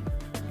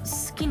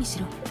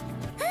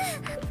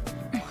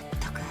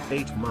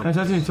 8 months. That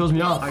actually throws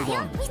me off. I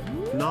won.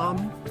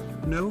 Nom?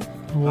 No?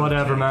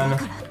 Whatever, Okay. man.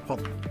 Hop.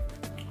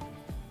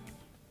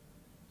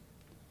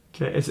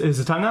 Okay, is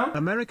it time now?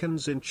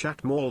 Americans in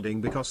chat molding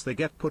because they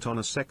get put on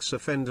a sex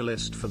offender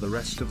list for the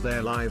rest of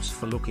their lives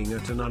for looking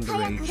at an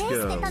underage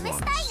girl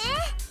once.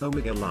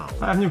 Omega lol.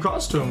 I have new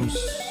costumes.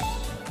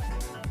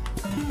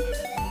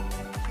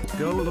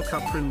 Go look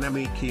up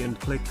Rinamiki and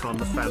click on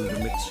the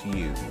fandom, it's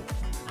you.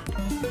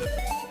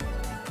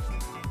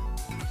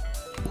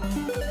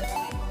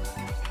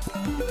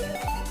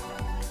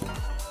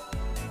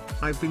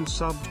 I've been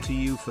subbed to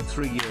you for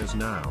 3 years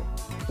now.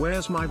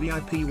 Where's my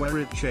VIP? Where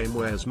it champ?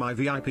 Where's my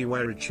VIP?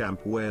 Where it champ?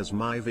 Where's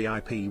my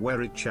VIP?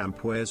 Where it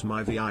champ? Where's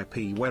my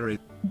VIP? Where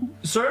it?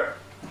 Sir,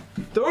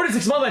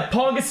 36 months like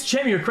Paul gets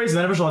champ. You're crazy.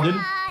 I never saw, dude.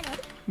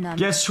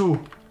 Guess who?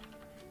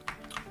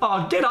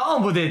 Oh, get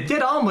on with it.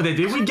 Get on with it,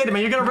 dude. We get it,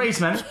 man. You're gonna race,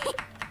 man.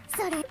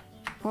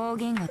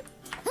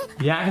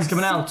 Yeah, he's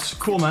coming out.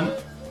 Cool, man.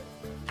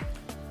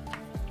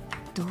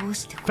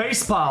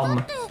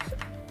 Facepalm.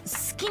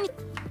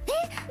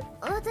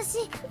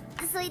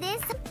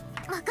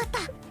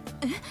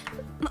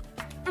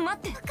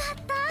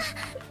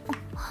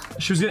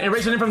 She was gonna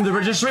erase her name from the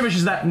registry, but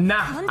she's like,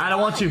 nah, I don't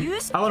want to.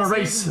 I want to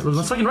race.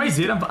 Let's fucking race,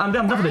 dude. I'm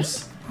done for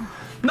this.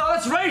 No,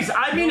 let's race.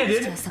 I mean it,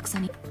 dude.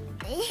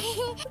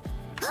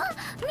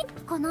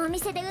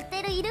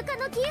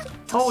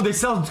 Oh, they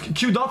sell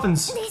cute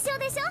dolphins.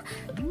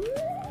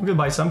 We could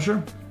buy some,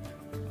 sure.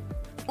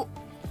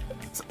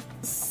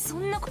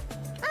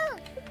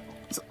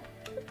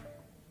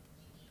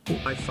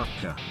 I fuck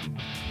her.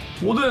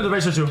 We'll do it in the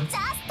racer too.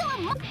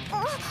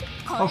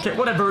 Okay,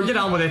 whatever. Get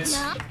on with it.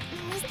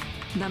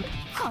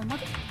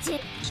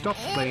 Stop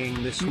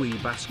playing this wee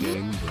bass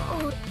game,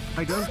 bro.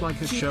 I don't like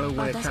a show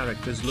where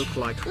characters look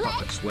like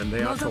puppets when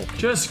they are talking.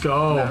 Just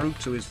go.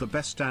 Naruto is the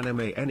best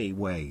anime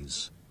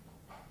anyways.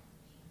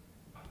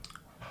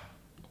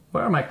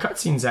 Where are my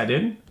cutscenes at,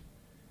 dude?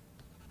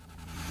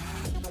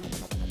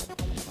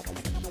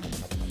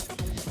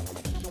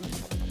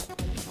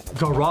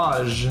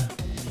 Garage.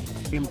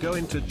 Him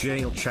going to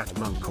jail chat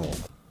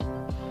Munkle.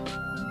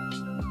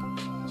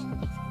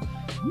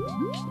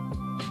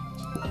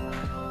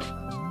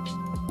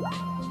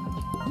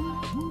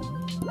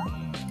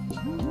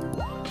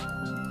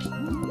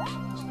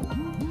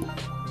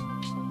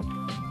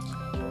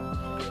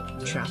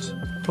 Chat.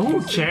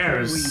 Who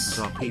cares?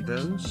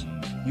 Torpedoes?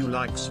 You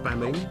like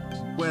spamming?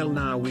 Well,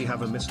 now we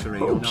have a mystery.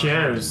 Who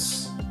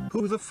cares?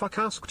 Who the fuck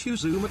asked you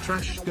Zuma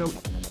Trash go?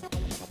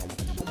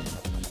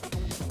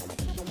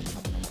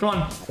 Come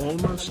on.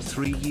 Almost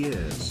 3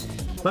 years.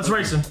 Let's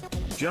race him.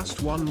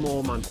 Just 1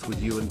 more month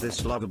with you in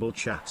this lovable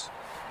chat.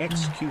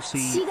 xQc.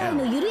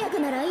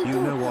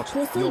 You know what?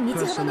 Your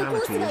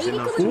personality is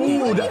enough.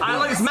 Ooh, I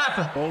like this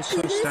map.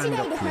 Also stand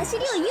up, please.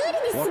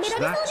 What's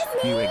that?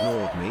 You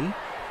ignored me?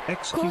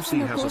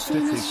 xQc has a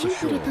stiffy for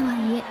sure.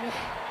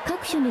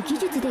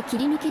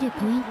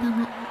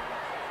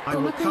 I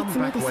will come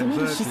back when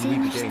version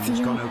Wii game's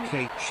gone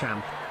okay,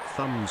 champ.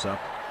 Thumbs up.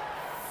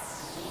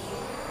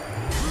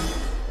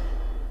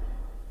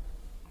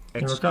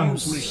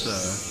 Excuse me,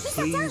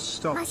 sir. Please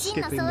stop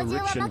skipping the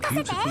rich and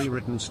beautifully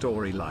written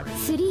storyline.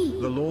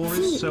 The lore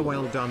is so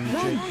well done,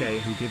 JK.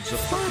 Who gives a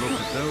fuck? Look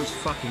at those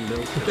fucking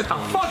little Get the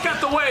fuck out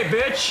the way,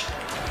 bitch!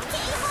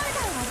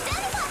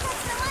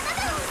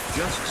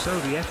 Just so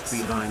the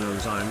FBI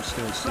knows I'm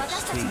still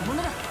 16.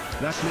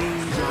 That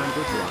means I'm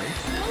good, right?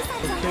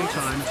 Okay,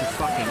 time to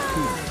fucking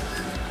cool.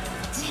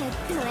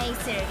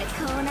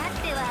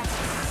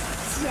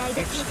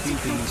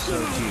 XQC so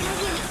cute.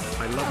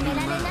 I love you,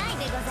 man.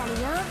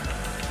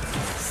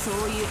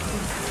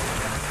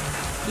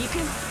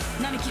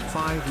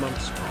 5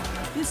 months pop.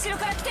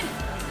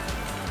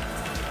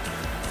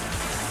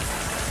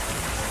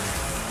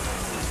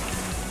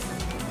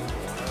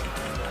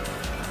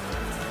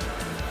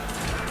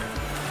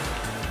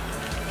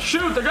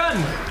 Shoot the gun!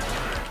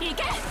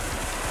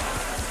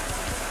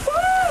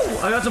 Woo!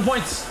 I got some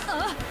points.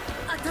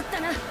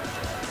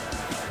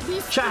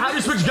 Chat, how do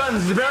you switch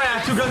guns? The barrier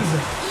has 2 guns.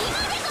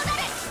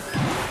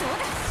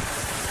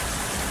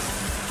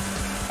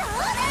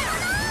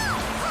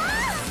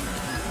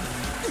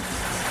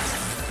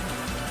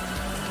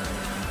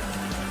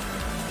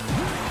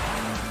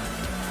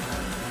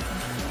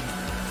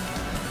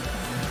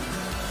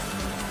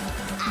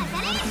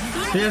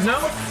 You guys know?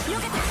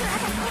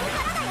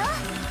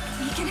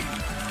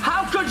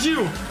 How could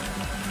you?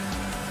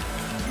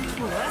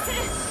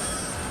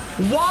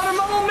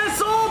 Watermelon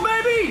missile,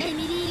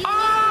 baby!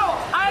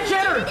 Oh! I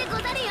hit her!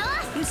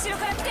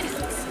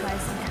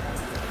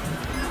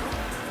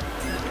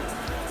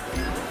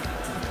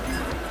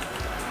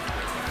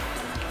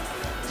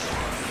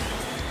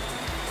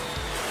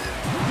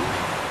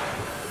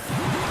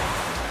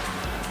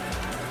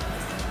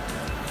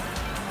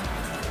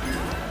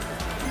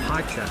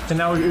 Hi chat. And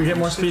now we get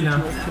more speed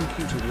now. Your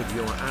computer with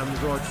your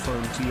Android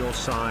phone to your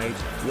side,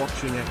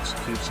 watching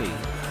xQc.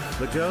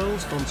 The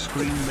girls on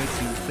screen make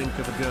you think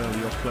of a girl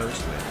you're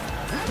close with.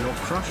 Your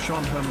crush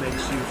on her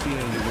makes you fear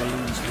you will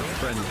lose the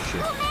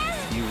friendship.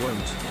 You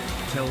won't.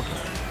 Tell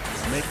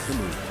her. Make the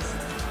move.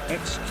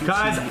 xQc.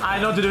 Guys, I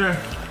know what to do here.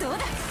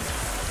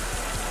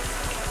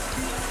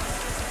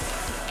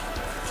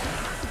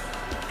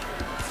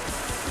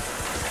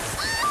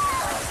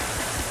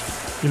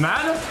 You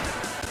mad?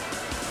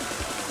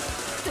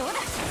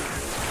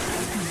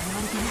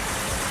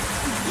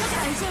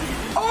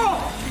 Oh!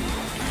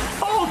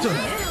 Ult!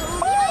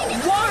 Oh!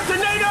 Water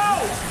tornado!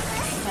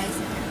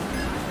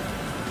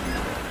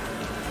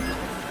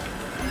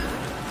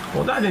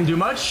 Well, that didn't do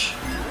much.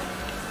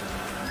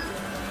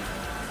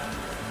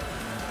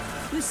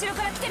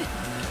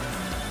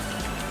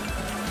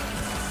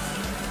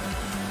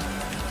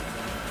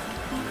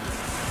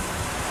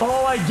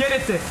 Oh, I get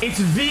it. It's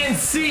V and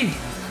C.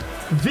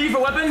 V for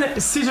weapon,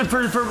 C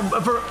for...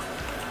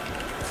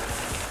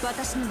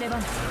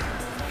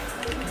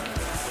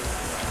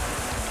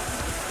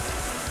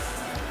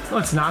 No,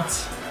 it's not.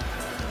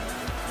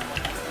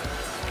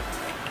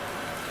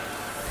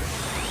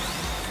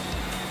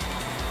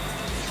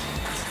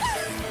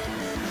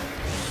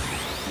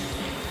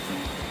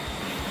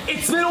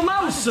 It's middle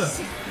mouse!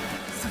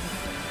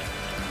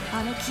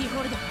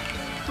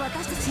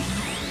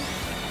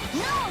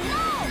 No,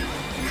 no!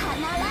 必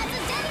ず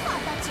ジェニファー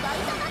たちがい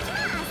ただきま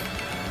す。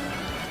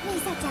ミ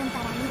サちゃんか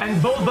ら見て And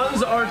both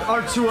buttons are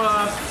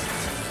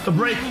to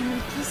break. メ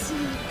キシ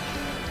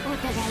お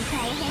互い大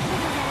変だか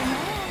らな。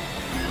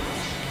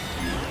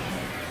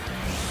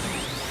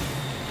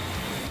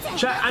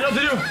 Chat, I know what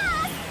to do.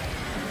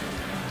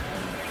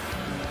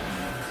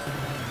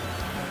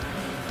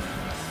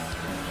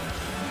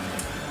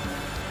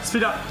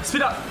 Speed up,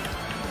 speed up.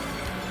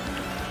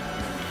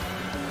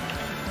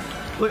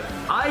 Look,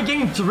 I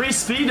gained 3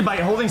 speed by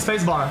holding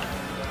spacebar.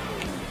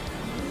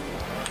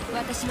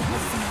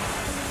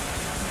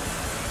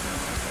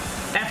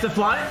 F to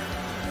fly.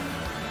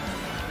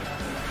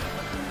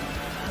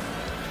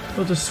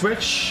 Go to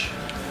switch.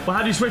 Well,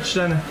 how do you switch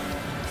then?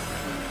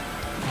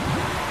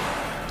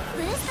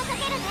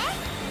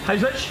 How do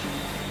you switch?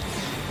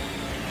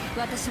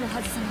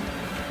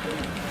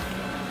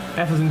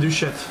 F doesn't do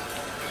shit.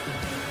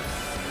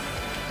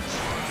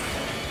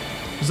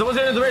 So what's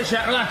the end of the race,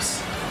 chat?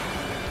 Relax.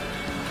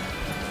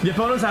 The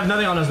opponents have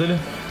nothing on us, dude.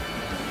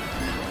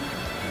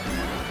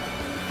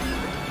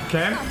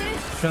 Okay.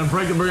 We're gonna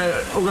break the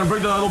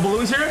little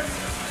balloons here.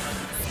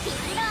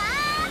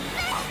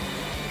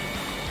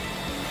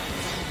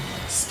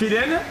 Speed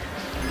in.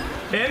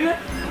 In.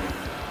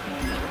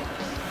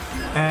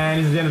 And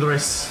it's the end of the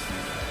race.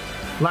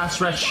 Last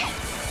stretch.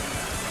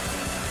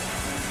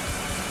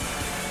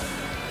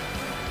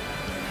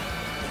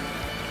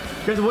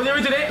 Guys, what are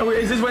we today? Oh,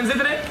 is this Wednesday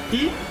today?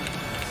 E?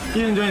 He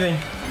didn't do anything.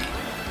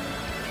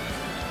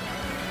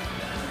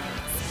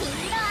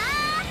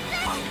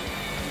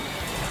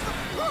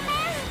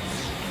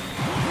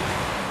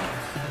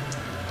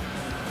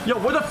 Yo,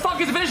 where the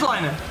fuck is the finish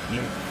line?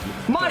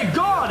 My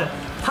god!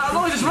 How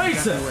long is this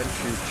race?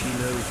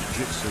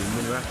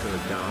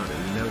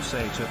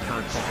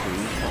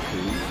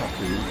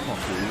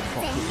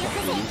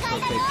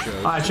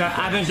 Alright, chat,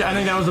 I think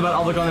that was about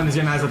all the content this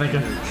game has, I think.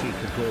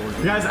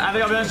 Guys, I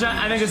think I'll be honest, chat,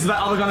 I think this is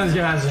about all the content this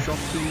game has.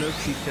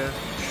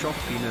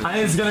 I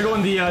think it's gonna go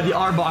in the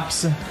R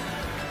box.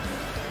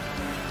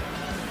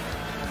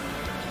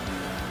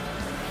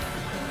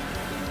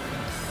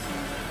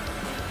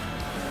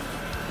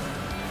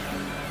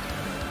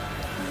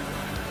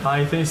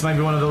 I think this might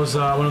be one of those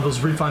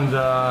refund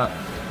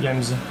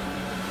games.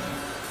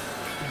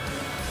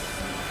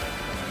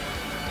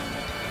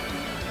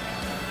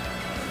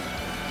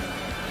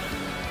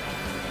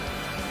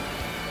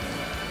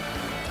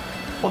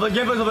 Well, the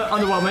gameplay is a bit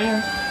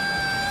underwhelming.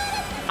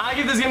 I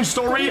give this game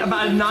story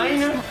about a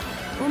 9,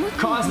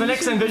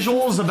 cosmetics and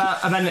visuals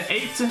about an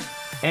 8,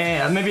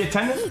 and maybe a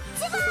 10,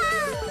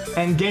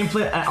 and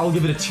gameplay I'll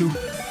give it a 2.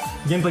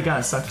 Gameplay kind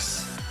of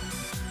sucks.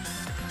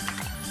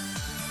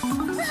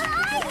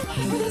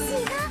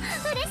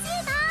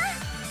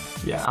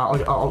 Yeah,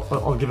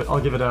 I'll give it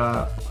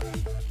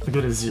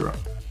a 0.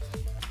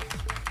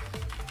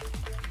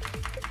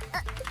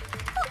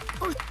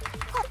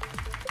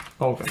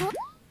 Okay.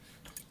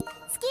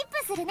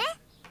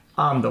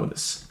 I'm done with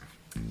this.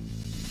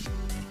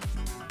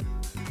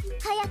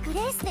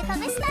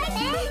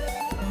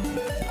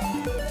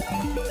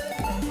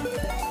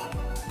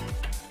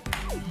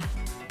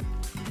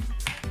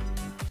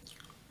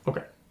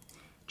 Okay.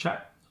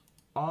 Chat.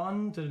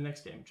 On to the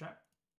next game, chat.